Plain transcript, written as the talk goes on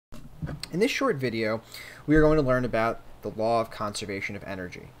In this short video, we are going to learn about the law of conservation of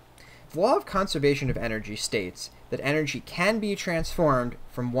energy. The law of conservation of energy states that energy can be transformed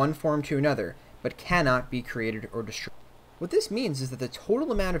from one form to another, but cannot be created or destroyed. What this means is that the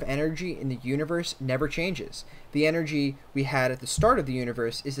total amount of energy in the universe never changes. The energy we had at the start of the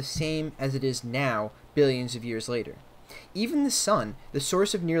universe is the same as it is now, billions of years later. Even the sun, the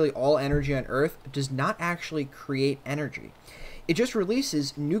source of nearly all energy on Earth, does not actually create energy. It just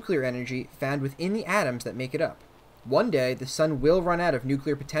releases nuclear energy found within the atoms that make it up. One day, the sun will run out of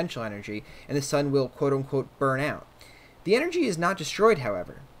nuclear potential energy, and the sun will quote-unquote burn out. The energy is not destroyed,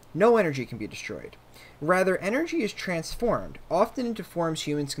 however. No energy can be destroyed. Rather, energy is transformed, often into forms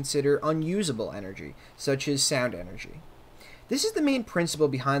humans consider unusable energy, such as sound energy. This is the main principle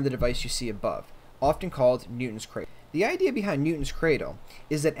behind the device you see above, often called Newton's cradle. The idea behind Newton's cradle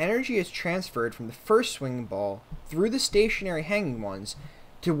is that energy is transferred from the first swinging ball through the stationary hanging ones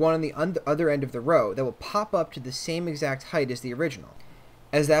to one on the other end of the row that will pop up to the same exact height as the original.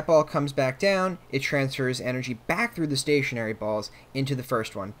 As that ball comes back down, it transfers energy back through the stationary balls into the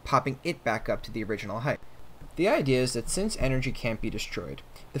first one, popping it back up to the original height. The idea is that since energy can't be destroyed,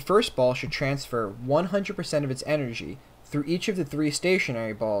 the first ball should transfer 100% of its energy through each of the three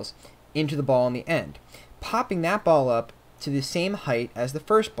stationary balls into the ball on the end, popping that ball up to the same height as the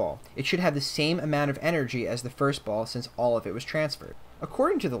first ball. It should have the same amount of energy as the first ball since all of it was transferred.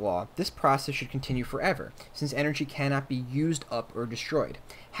 According to the law, this process should continue forever, since energy cannot be used up or destroyed.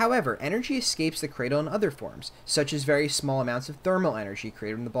 However, energy escapes the cradle in other forms, such as very small amounts of thermal energy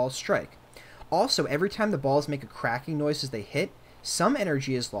created when the balls strike. Also, every time the balls make a cracking noise as they hit, some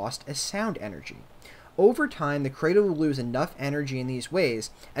energy is lost as sound energy. Over time, the cradle will lose enough energy in these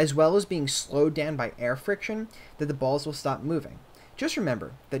ways, as well as being slowed down by air friction, that the balls will stop moving. Just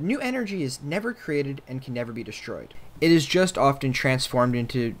remember that new energy is never created and can never be destroyed. It is just often transformed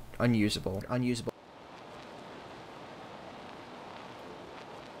into unusable